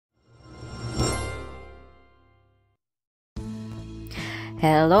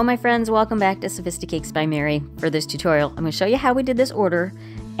Hello my friends, welcome back to Sophisticakes by Mary. For this tutorial, I'm going to show you how we did this order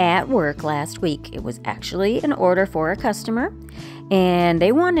at work last week. It was actually an order for a customer, and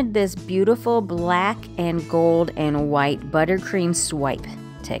they wanted this beautiful black and gold and white buttercream swipe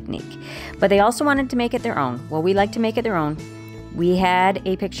technique. But they also wanted to make it their own. Well, we like to make it their own. We had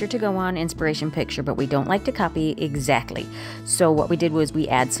a picture to go on, inspiration picture, but we don't like to copy exactly. So what we did was we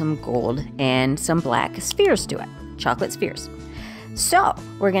add some gold and some black spheres to it, chocolate spheres. So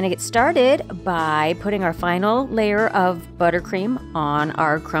we're going to get started by putting our final layer of buttercream on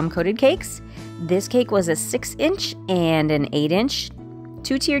our crumb-coated cakes. This cake was a 6-inch and an 8-inch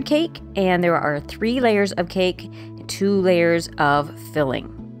two-tiered cake, and there are 3 layers of cake, 2 layers of filling.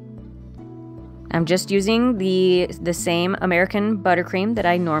 I'm just using the same American buttercream that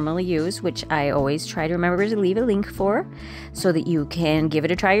I normally use, which I always try to remember to leave a link for so that you can give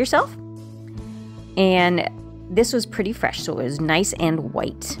it a try yourself. And this was pretty fresh, so it was nice and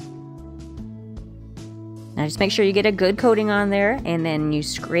white. Now just make sure you get a good coating on there, and then you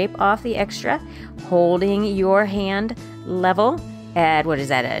scrape off the extra, holding your hand level at, what is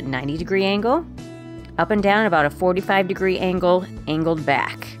that, a 90-degree angle? Up and down, about a 45-degree angle, angled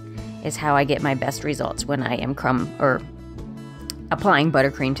back is how I get my best results when I am applying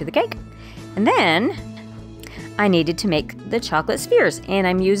buttercream to the cake. And then I needed to make the chocolate spheres, and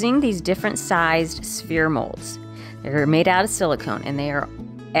I'm using these different sized sphere molds. They're made out of silicone, and they are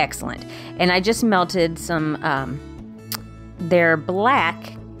excellent. And I just melted some, they're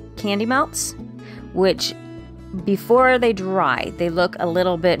black candy melts, which before they dry, they look a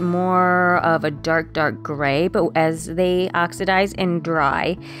little bit more of a dark gray, but as they oxidize and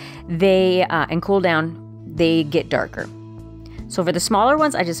dry, they and cool down, they get darker. So for the smaller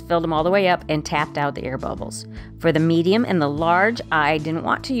ones, I just filled them all the way up and tapped out the air bubbles. For the medium and the large, I didn't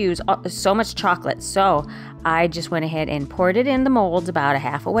want to use so much chocolate, so I just went ahead and poured it in the molds about a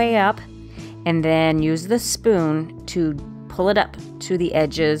half a way up, and then used the spoon to pull it up to the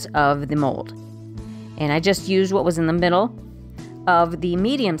edges of the mold. And I just used what was in the middle of the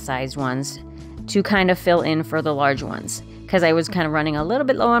medium-sized ones to kind of fill in for the large ones, because I was kind of running a little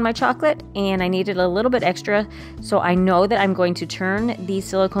bit low on my chocolate and I needed a little bit extra. So I know that I'm going to turn these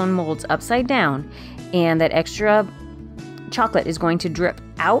silicone molds upside down, and that extra chocolate is going to drip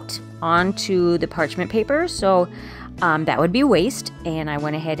out onto the parchment paper. So that would be waste, and I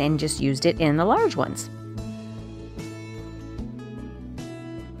went ahead and just used it in the large ones.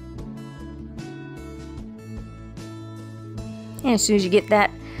 And as soon as you get that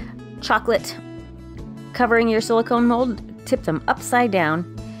chocolate covering your silicone mold, tip them upside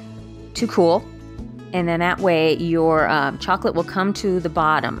down to cool, and then that way your chocolate will come to the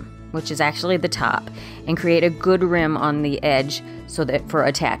bottom, which is actually the top, and create a good rim on the edge so that for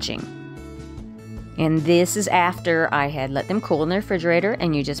attaching. And this is after I had let them cool in the refrigerator,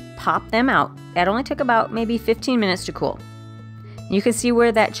 and you just pop them out. That only took about maybe 15 minutes to cool. You can see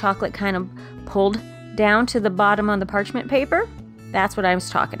where that chocolate kind of pulled down to the bottom on the parchment paper. That's what I was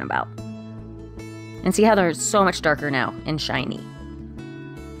talking about. And see how they're so much darker now and shiny.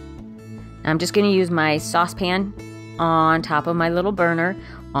 I'm just going to use my saucepan on top of my little burner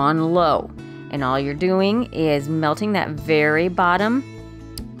on low. And all you're doing is melting that very bottom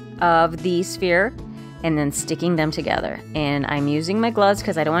of the sphere and then sticking them together. And I'm using my gloves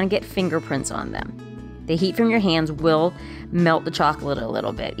because I don't want to get fingerprints on them. The heat from your hands will melt the chocolate a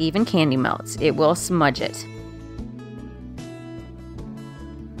little bit. Even candy melts. It will smudge it.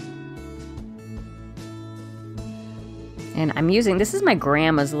 And I'm using, this is my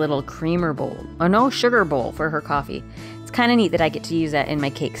grandma's little creamer bowl. Oh no, sugar bowl for her coffee. It's kind of neat that I get to use that in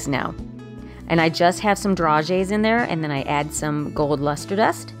my cakes now. And I just have some dragees in there, and then I add some gold luster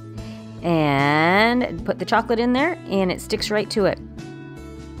dust and put the chocolate in there, and it sticks right to it.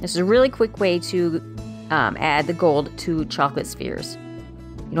 This is a really quick way to add the gold to chocolate spheres.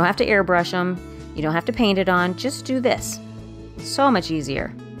 You don't have to airbrush them. You don't have to paint it on. Just do this. So much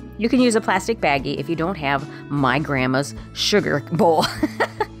easier. You can use a plastic baggie if you don't have my grandma's sugar bowl.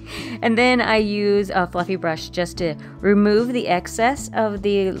 And then I use a fluffy brush just to remove the excess of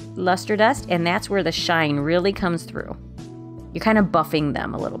the luster dust, and that's where the shine really comes through. You're kind of buffing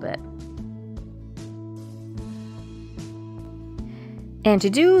them a little bit. And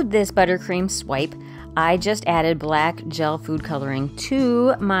to do this buttercream swipe, I just added black gel food coloring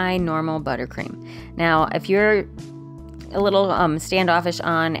to my normal buttercream. Now, if you're a little standoffish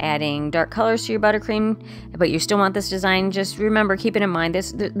on adding dark colors to your buttercream, but you still want this design, just remember, keep it in mind,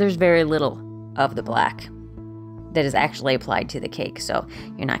 there's very little of the black that is actually applied to the cake, so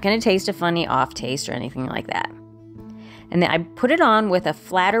you're not going to taste a funny off taste or anything like that. And then I put it on with a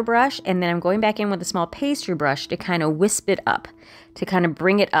flatter brush, and then I'm going back in with a small pastry brush to kind of wisp it up, to kind of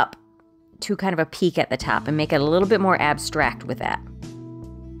bring it up to kind of a peak at the top and make it a little bit more abstract with that.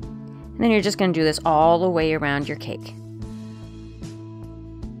 And then you're just going to do this all the way around your cake.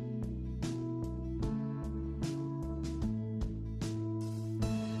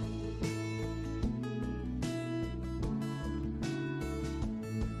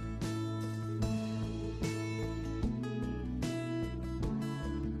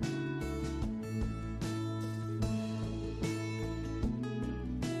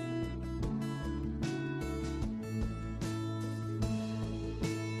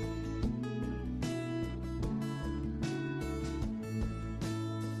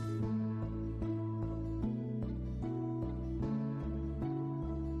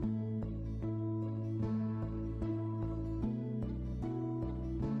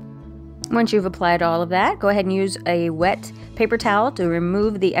 Once you've applied all of that, go ahead and use a wet paper towel to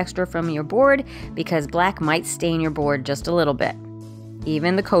remove the extra from your board, because black might stain your board just a little bit,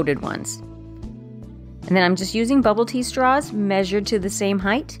 even the coated ones. And then I'm just using bubble tea straws measured to the same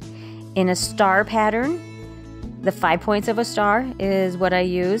height in a star pattern. The 5 points of a star is what I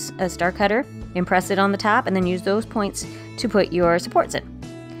use, a star cutter. Impress it on the top and then use those points to put your supports in.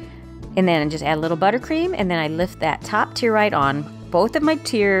 And then just add a little buttercream, and then I lift that top tier right on. Both of my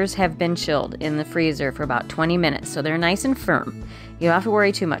tiers have been chilled in the freezer for about 20 minutes, so they're nice and firm. You don't have to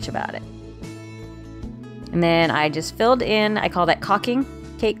worry too much about it. And then I just filled in, I call that caulking,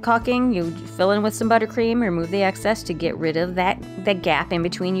 cake caulking. You fill in with some buttercream, remove the excess to get rid of that gap in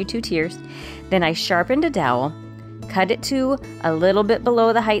between your two tiers. Then I sharpened a dowel, cut it to a little bit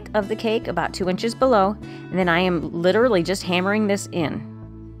below the height of the cake, about 2 inches below, and then I am literally just hammering this in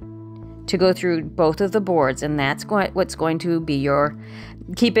to go through both of the boards, and that's what's going to be your,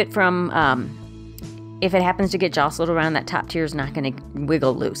 keep it from, if it happens to get jostled around, that top tier is not going to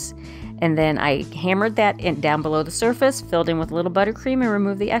wiggle loose. And then I hammered that in down below the surface, filled in with a little buttercream, and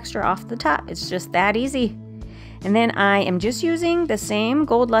removed the extra off the top. It's just that easy. And then I am just using the same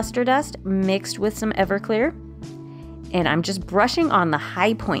gold luster dust mixed with some Everclear, and I'm just brushing on the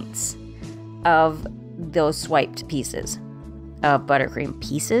high points of those swiped pieces of buttercream.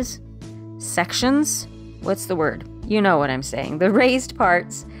 Pieces? Sections? What's the word? You know what I'm saying. The raised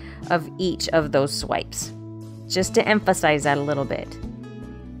parts of each of those swipes. Just to emphasize that a little bit.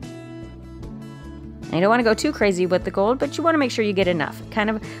 And you don't want to go too crazy with the gold, but you want to make sure you get enough.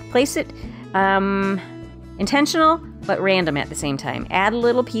 Kind of place it intentional, but random at the same time. Add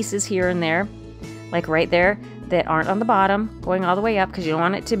little pieces here and there, like right there, that aren't on the bottom, going all the way up, because you don't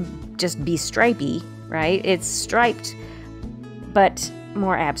want it to just be stripy, right? It's striped, but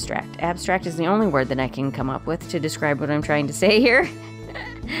more abstract. Abstract is the only word that I can come up with to describe what I'm trying to say here.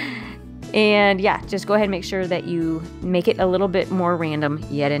 And yeah, just go ahead and make sure that you make it a little bit more random,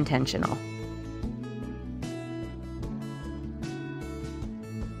 yet intentional.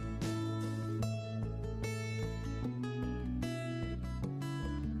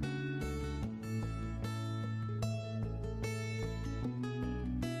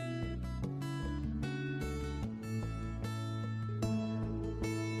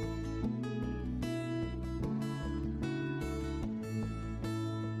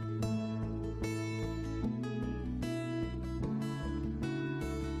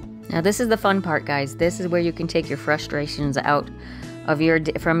 Now this is the fun part, guys. This is where you can take your frustrations out of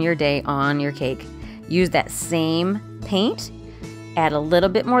from your day on your cake. Use that same paint, add a little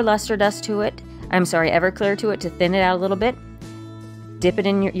bit more luster dust to it. I'm sorry, Everclear to it to thin it out a little bit. Dip it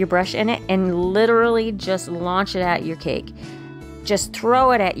in your brush in it and literally just launch it at your cake. Just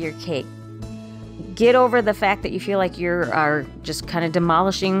throw it at your cake. Get over the fact that you feel like you are just kind of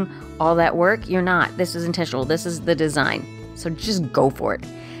demolishing all that work. You're not. This is intentional. This is the design. So just go for it.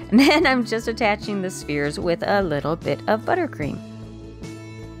 And then I'm just attaching the spheres with a little bit of buttercream.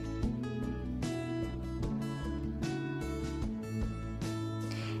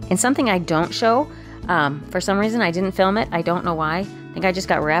 And something I don't show, for some reason I didn't film it. I don't know why. I think I just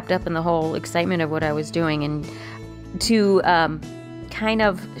got wrapped up in the whole excitement of what I was doing. And to kind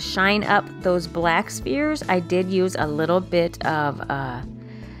of shine up those black spheres, I did use a little bit of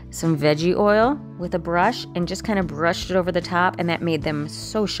some veggie oil with a brush and just kind of brushed it over the top, and that made them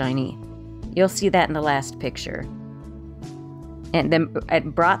so shiny. You'll see that in the last picture. And then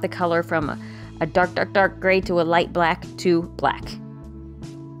it brought the color from a dark, dark, dark gray to a light black to black.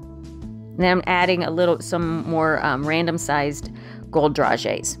 And then I'm adding some more random sized gold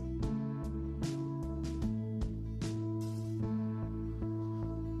dragees.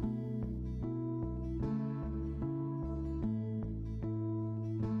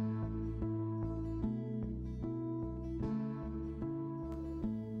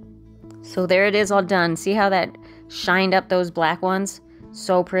 So there it is all done. See how that shined up those black ones?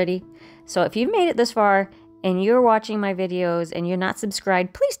 So pretty. So if you've made it this far and you're watching my videos and you're not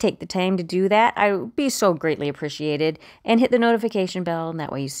subscribed, please take the time to do that. I would be so greatly appreciated. And hit the notification bell, and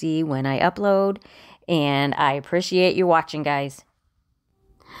that way you see when I upload. And I appreciate you watching, guys.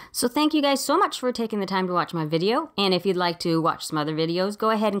 So thank you guys so much for taking the time to watch my video. And if you'd like to watch some other videos, go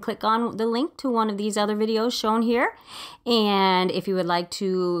ahead and click on the link to one of these other videos shown here. And if you would like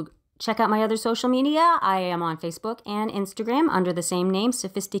to check out my other social media, I am on Facebook and Instagram under the same name,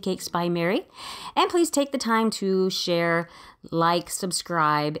 Sophisticakes by Mary. And please take the time to share, like,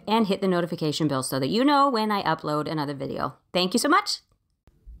 subscribe, and hit the notification bell so that you know when I upload another video. Thank you so much,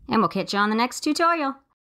 and we'll catch you on the next tutorial.